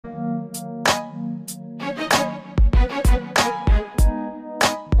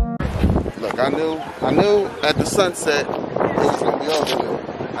I knew at the sunset it was gonna be over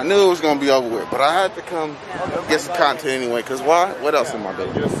with. I knew it was gonna be over with, but I had to come get some content anyway. Cause why? What else am I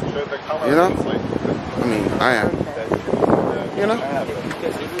doing? You know? I mean, I am. You know?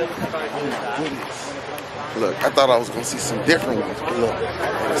 Look, I thought I was gonna see some different ones, but look,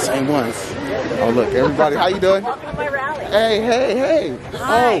 the same ones. Oh look, everybody, how you doing? Welcome to my rally. Hey.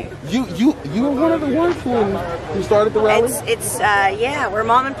 Hi. Oh, you were one of the ones who started the rally? Yeah, we're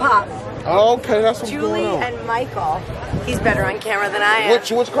mom and pop. Oh, okay, that's what's Julie going on. and Michael. He's better on camera than I am.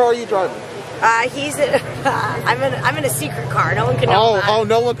 Which car are you driving? I'm in a secret car. No one can know about it. Oh,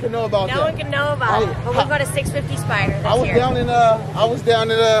 no one can know about that. No one can know about it. But we've got a 650 Spider. I was down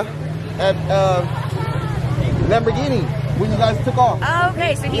at Lamborghini when you guys took off. Oh,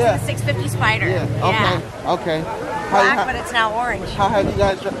 okay, so he's in the 650 Spider. Yeah. Okay. Black, but it's now orange. How have you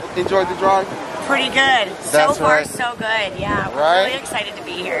guys enjoyed the drive? Pretty good. So far, right. so good. Yeah, we're really excited to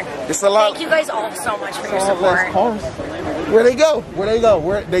be here. It's a lot. Thank you guys all so much for your support. Where they go?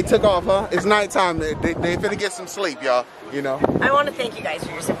 They took off, huh? It's nighttime. They finna get some sleep, y'all. You know. I want to thank you guys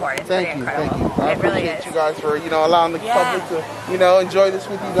for your support. It's pretty incredible. Thank you. I appreciate you guys for allowing the public to enjoy this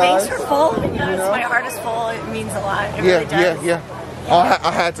with you guys. Thanks for following us. My heart is full. It means a lot. It really does. Yeah.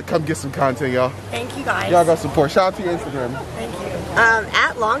 I had to come get some content, y'all. Thanout you guys. Y'all got support. Shout out to your Instagram. Thank you.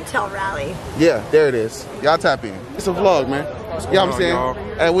 At Longtail Rally. Yeah, there it is. Y'all tap in. It's a vlog, man. You know what I'm saying?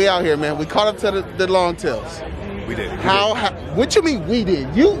 And we out here, man. We caught up to the longtails. We did. What you mean we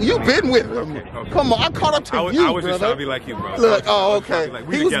did? You been with them. Okay. Come on, I caught up to you, I was just trying to be like you, bro. Look, okay.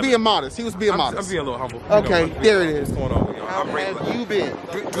 He was being modest. I'm being a little humble. Okay, there it is. What's going on? How have you been?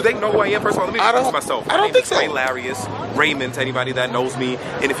 Do they know who I am? First of all, let me introduce myself. I don't think so. Hilarious. Raymond, to anybody that knows me.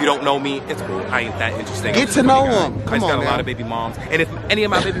 And if you don't know me, it's cool. I ain't that interesting. Get to know him. I just got a lot of baby moms. And if any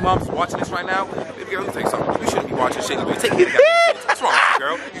of my baby moms are watching this right now, baby girl, let me tell you something. You shouldn't be watching shit. You take it. What's wrong with you,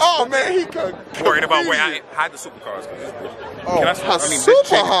 girl? Oh, man, he could. Worried about where I hide the supercars.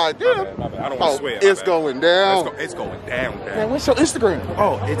 Super high, damn. I don't want to swear. It's going down. It's going down. Man, what's your Instagram?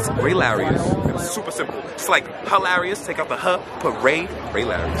 Oh, it's Raylarious. It's super simple. It's like hilarious. Take out the huh, put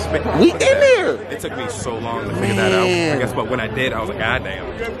Raylarious. We in there. It took me so long to figure that out. I guess, but when I did, I was like, God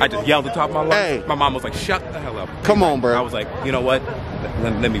damn. I just yelled at the top of my lungs. Hey. My mom was like, shut the hell up. Come on, bro. I was like, you know what?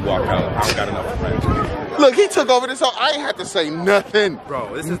 Let me walk out. I don't got enough friends. Look, he took over this whole. I ain't had to say nothing.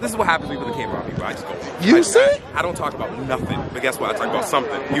 Bro, this is what happens when people came around me, bro. I just go. You see? I don't talk about nothing, but guess what? I talk about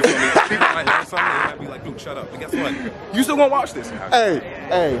something. You feel me? People might learn something, they might be like, dude, shut up. But guess what? You still gonna watch this.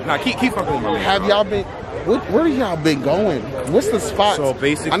 Hey. Nah, keep fucking with my man. Have y'all been? Where have y'all been going? What's the spots? So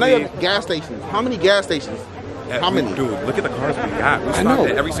basically, I know you have gas stations. How many gas stations? How many? Dude, look at the cars we got. We stopped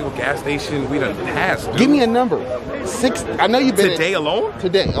at every single gas station we done passed, dude. Give me a number. 6. I know you've been today alone.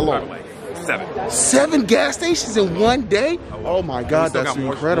 Today alone. Like 7. 7 gas stations in one day? Oh my God, that's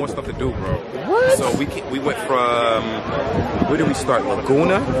incredible. More stuff to do, bro. What? So we went from, where did we start?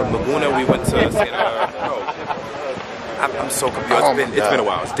 Laguna. From Laguna, we went to I'm so confused. It's been a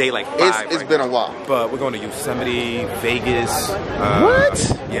while. It's day like 5. It's been a while. But we're going to Yosemite, Vegas.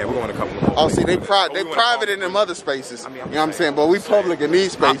 What? Yeah, we're going to a couple of Oh, see, they private in them other spaces. You know what I'm saying? But we public in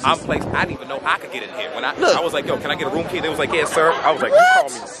these spaces. I didn't even know I could get in here. When I was like, yo, can I get a room key? They was like, yeah, sir. I was like, you call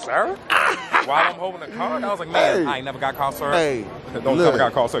me sir? While I'm holding the car? I was like, man, I ain't never got called sir. Hey. Never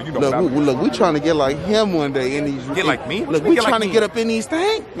got called sir. You know what I mean. Look, we trying to get like him one day in these. Get like me? Look, we trying to get up in these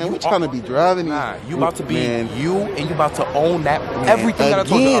things. Man, we trying to be driving these. Nah, you about to be you, and you about to own that. Everything that I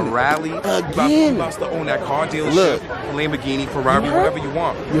told you, a rally. Again. You about to own that car dealership, Lamborghini, Ferrari, whatever you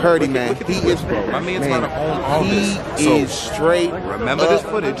want. You heard him, man. He is, my man's about to own all this. He is straight. Remember this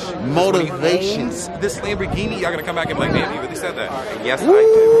footage. Motivations. This Lamborghini, y'all gonna come back and be like, man, he really said that. And yes, I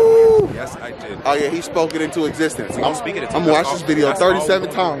did. Yes, I did. Oh yeah, he spoke it into existence. I'm speaking it. I'm gonna watch this video 37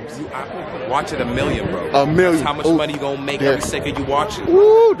 times. Watch it a million, bro. A million. That's how much money you gonna make every second you watch it.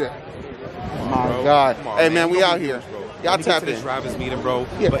 Woo! My God. Hey man, we out here. Y'all tap in. This drivers meeting, bro.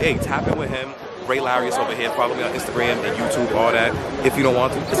 Yeah. But hey, tap in with him. Raylarious over here. Follow me on Instagram and YouTube, all that. If you don't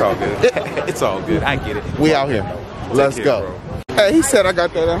want to, it's all good. It's all good. I get it. We out here. Let's go. Bro. Hey, he said I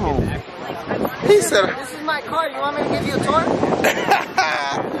got that at home. He said. This is my car. You want me to give you a tour?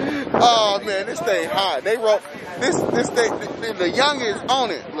 Oh man, this thing hot. They wrote this thing. The youngins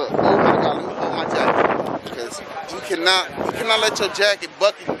on it. Look. Oh my God. Let me hold my jacket because you cannot let your jacket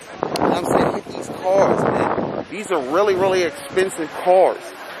bucket. You know what I'm saying? Hit these cars, man. These are really, really expensive cars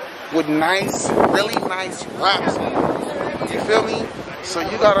with really nice wraps on them. You feel me? So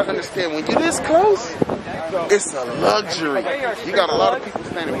you gotta understand, when you're this close, it's a luxury. You got a lot of people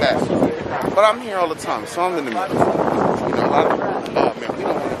standing back. But I'm here all the time, so I'm in the middle. You know, a lot of people, oh man, we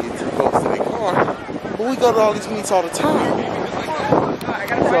don't want to get too close to their car. But we go to all these meets all the time.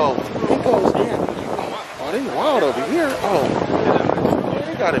 So Oh, damn. Oh, they wild over here. Oh,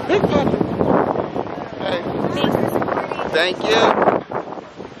 they got it big puppy. Hey. Thank you.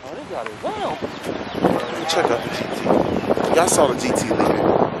 Oh, they got it wild. Let me check out the GT. Y'all saw the GT leaving.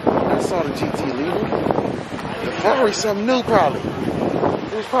 Y'all saw the GT leaving. The Ferrari something new probably.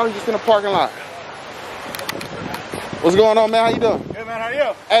 It was probably just in a parking lot. What's going on, man? How you doing? Good, man. How are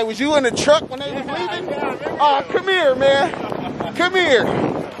you? Hey, was you in the truck when they was leaving? Oh, come here, man. Come here.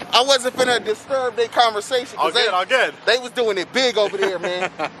 I wasn't finna disturb their conversation. All good. They was doing it big over there, man.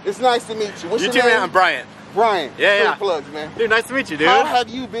 It's nice to meet you. What's your too, name? man. I'm Brian. Brian. Yeah. Plugs, man. Dude, nice to meet you, dude. How have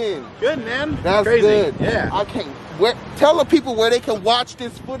you been? Good, man. That's crazy. good. Yeah. I can't. Tell the people where they can watch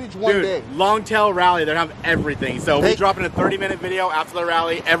this footage one day. Longtail Rally, they have everything. So we're dropping a 30-minute video after the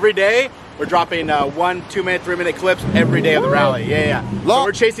rally every day. We're dropping 1, 2-minute, 3-minute clips every day of the rally. Yeah. So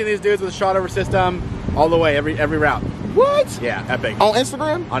we're chasing these dudes with a shot over system all the way, every route. What? Yeah, epic. On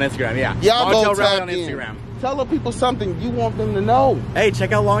Instagram? On Instagram, yeah. Y'all Longtail go Rally tap on in. Instagram. Tell the people something you want them to know. Hey,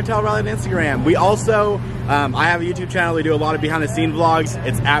 check out Longtail Rally on Instagram. We also, I have a YouTube channel. We do a lot of behind-the-scenes vlogs.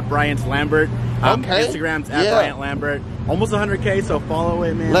 It's at Bryant Lambert. Okay. Instagram's at Bryant Lambert. Almost 100K, so follow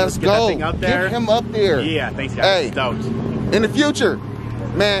it, man. Let's get go. That thing up there. Get him up there. Yeah, thanks, guys. Hey, stoked. In the future,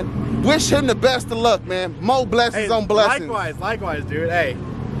 man, wish him the best of luck, man. More blessings on blessings. Likewise, dude. Hey,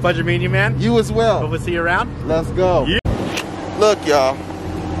 pleasure meeting you, man. You as well. Hope we'll see you around. Let's go. Yeah. Look, y'all,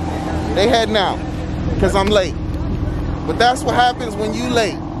 they heading out because I'm late. But that's what happens when you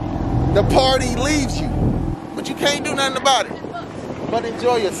late. The party leaves you, but you can't do nothing about it. But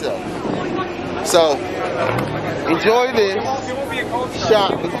enjoy yourself. So, enjoy this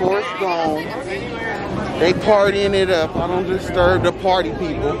shot before it's gone. They partying it up. I don't disturb the party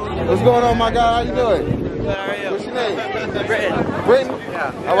people. What's going on, my guy? How you doing? Good, how are you? What's your name? Britton. Britton?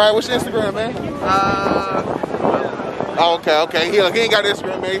 Yeah. All right, what's your Instagram, man? Oh, okay. He ain't got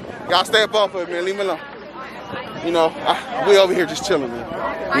Instagram, man. Y'all stay up off of it, man. Leave me alone. You know, we over here just chilling,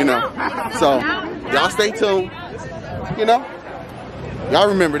 man. You know, so y'all stay tuned. You know, y'all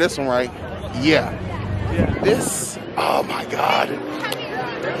remember this one, right? Yeah. This, oh my God.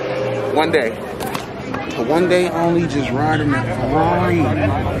 One day, for one day only, just riding that Ferrari.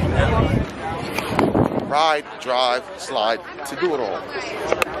 Ride, drive, slide, to do it all.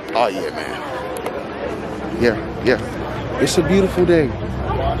 Oh yeah, man. Yeah. It's a beautiful day.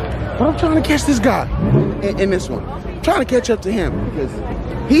 But I'm trying to catch this guy in this one. I'm trying to catch up to him because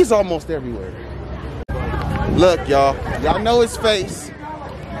he's almost everywhere. Look, y'all know his face.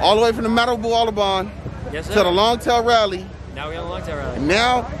 All the way from the Malibu Audubon Yes, to the Longtail Rally. Now we're on the Longtail Rally.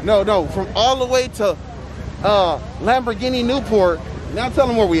 Now, no, from all the way to Lamborghini Newport. Now tell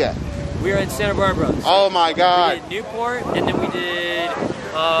them where we at. We are in Santa Barbara. So Oh my God. we did Newport, and then we did,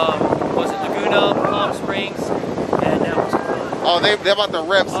 was it Laguna, Palm Springs, and now it's Oh, they're about to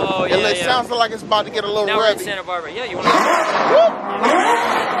rev. Oh, yeah, It yeah. sounds like it's about to get a little now we're in revvy. Santa Barbara. Yeah, you want to?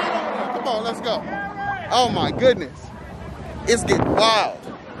 Come on, let's go. Oh my goodness. It's getting wild.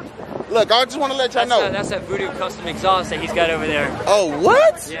 Look, I just want to let y'all know. That's that Voodoo custom exhaust that he's got over there. Oh,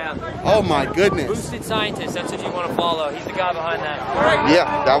 what? Yeah. Oh my goodness. Boosted Scientist, that's what you want to follow. He's the guy behind that.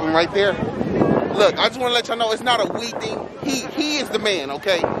 Yeah, that one right there. Look, I just want to let y'all know it's not a we thing. He is the man,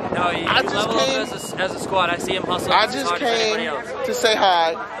 okay? No, you level up as a squad. I see him hustling. I as just hard as anybody came else. to say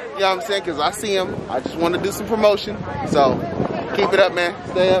hi. You know what I'm saying? Because I see him. I just want to do some promotion. So, keep it up, man.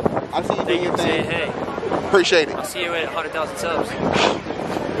 Stay up. I see you doing your Saying, thing. hey, Appreciate it. I'll see you at 100,000 subs.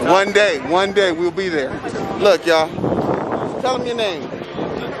 One day we'll be there. Look, y'all. Tell him your name.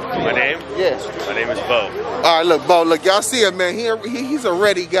 My name? Yes. My name is Bo. All right, look, Bo. Look, y'all see him, man. He's a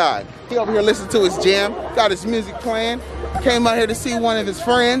ready guy. He over here listening to his jam. Got his music playing. Came out here to see one of his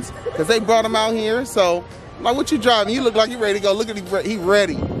friends because they brought him out here. So, like, what you driving? You look like you ready to go. Look at him. He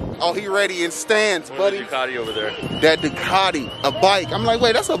ready. Oh, he ready in stands, buddy. Ducati over there. That Ducati, a bike. I'm like,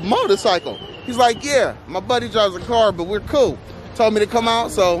 wait, that's a motorcycle. He's like, yeah, my buddy drives a car, but we're cool. Told me to come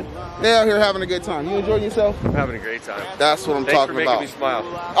out, so they're out here having a good time. You enjoying yourself? I'm having a great time. That's what I'm talking about. Thanks for making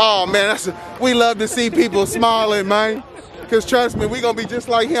me smile. Oh man, we love to see people smiling, man. Cause trust me, we gonna be just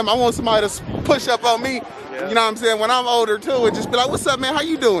like him. I want somebody to push up on me. Yeah. You know what I'm saying? When I'm older too, and just be like, "What's up, man? How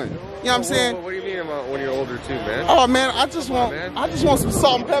you doing?" You know what I'm saying? What do you mean about when you're older too, man? Oh man, I just want some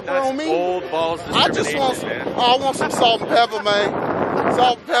salt and pepper That's on me. old balls I just want man. I want some salt and pepper, man.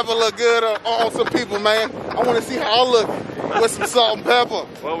 Salt and pepper look good on some people, man. I want to see how I look with some salt and pepper.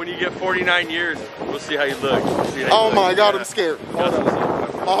 Well, when you get 49 years, we'll see how you look. Oh my God, I'm scared. Hold on.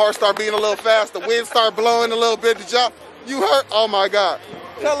 My heart start beating a little fast. The wind start blowing a little bit. Did y'all? You hurt? Oh my God.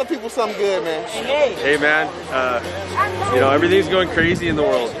 Tell the people something good, man. Hey man, you know, everything's going crazy in the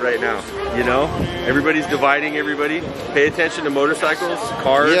world right now. You know, everybody's dividing everybody. Pay attention to motorcycles,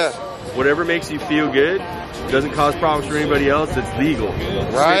 cars. Yeah. whatever makes you feel good, doesn't cause problems for anybody else, it's legal.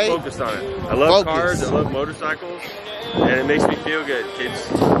 Right. Stay focused on it. I love cars, I love motorcycles, and it makes me feel good. Kids,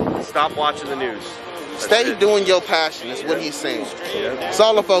 stop watching the news. Stay doing your passion, is what he's saying. Yeah. It's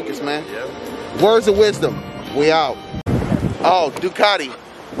all the focus, man. Yeah. Words of wisdom. We out. Oh, Ducati.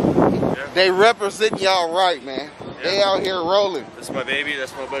 Yeah. They represent y'all right, man. Yeah. They out here rolling. That's my baby.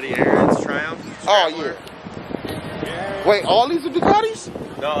 That's my buddy Aaron's Triumph. Oh, yeah. Wait, all these are Ducatis?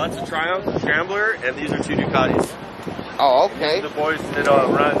 No, that's a Triumph Scrambler, and these are 2 Ducatis. Oh, okay. The boys that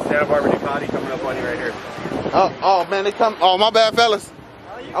run Santa Barbara Ducati coming up on you right here. Oh, man, they come. Oh, my bad, fellas.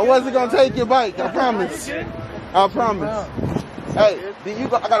 I wasn't gonna take your bike. I promise. I promise. Hey,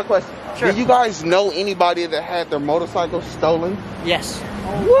 I got a question. Sure. Do you guys know anybody that had their motorcycle stolen? Yes.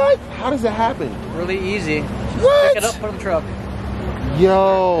 What? How does it happen? Really easy. What? Pick it up, put it in the truck.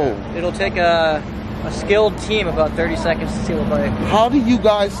 Yo. It'll take a skilled team about 30 seconds to steal a bike. How do you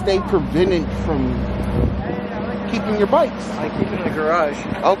guys stay prevented from keeping your bikes? I keep it in the garage.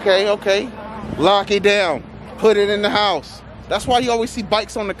 Okay. Lock it down. Put it in the house. That's why you always see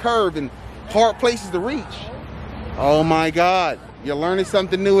bikes on the curb and hard places to reach. Oh my God. You're learning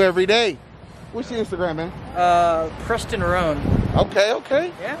something new every day. What's your Instagram, man? Preston Roan.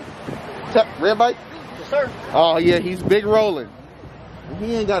 Okay. Yeah. Red bike? Yes, sir. Oh yeah, he's big rolling.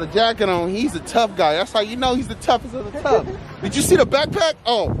 He ain't got a jacket on. He's a tough guy. That's how you know he's the toughest of the tough. Did you see the backpack?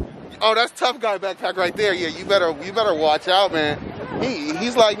 Oh, that's tough guy backpack right there. Yeah, you better watch out, man.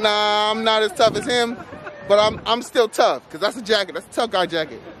 He's like, nah, I'm not as tough as him, but I'm still tough, because that's a jacket. That's a tough guy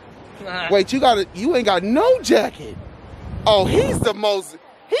jacket. Wait, you ain't got no jacket. Oh, he's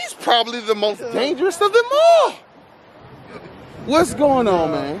probably the most dangerous of them all. What's going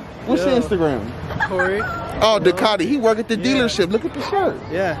on, man? What's your Instagram? Corey. Oh, Ducati. He work at the dealership. Look at the shirt.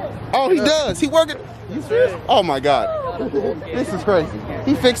 Yeah. Oh, he does. He work at... You serious? Oh, my God. This is crazy.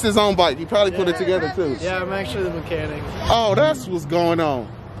 He fixed his own bike. He probably put it together, too. Yeah, I'm actually the mechanic. Oh, that's what's going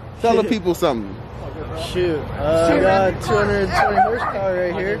on. Tell the people something. Shoot. I got 220 horsepower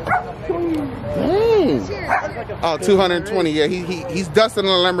right here. Dang. Oh, 220. Yeah, he's dusting a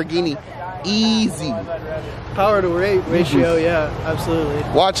Lamborghini. Easy. Power to weight ratio, yeah, absolutely.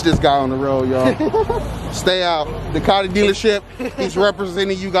 Watch this guy on the road, y'all. Stay out. Ducati dealership, he's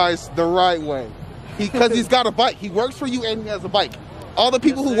representing you guys the right way. Because he's got a bike. He works for you and he has a bike. All the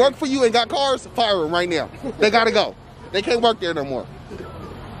people who work for you and got cars, fire them right now. They gotta go. They can't work there no more.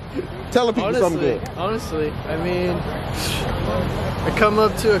 Tell the people something good. Honestly, I mean, I come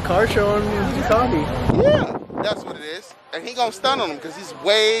up to a car show and Ducati. Yeah, that's what it is. And he gonna stun on him because he's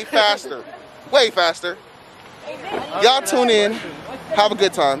way faster. Way faster. Y'all tune in. Have a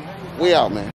good time. We out, man.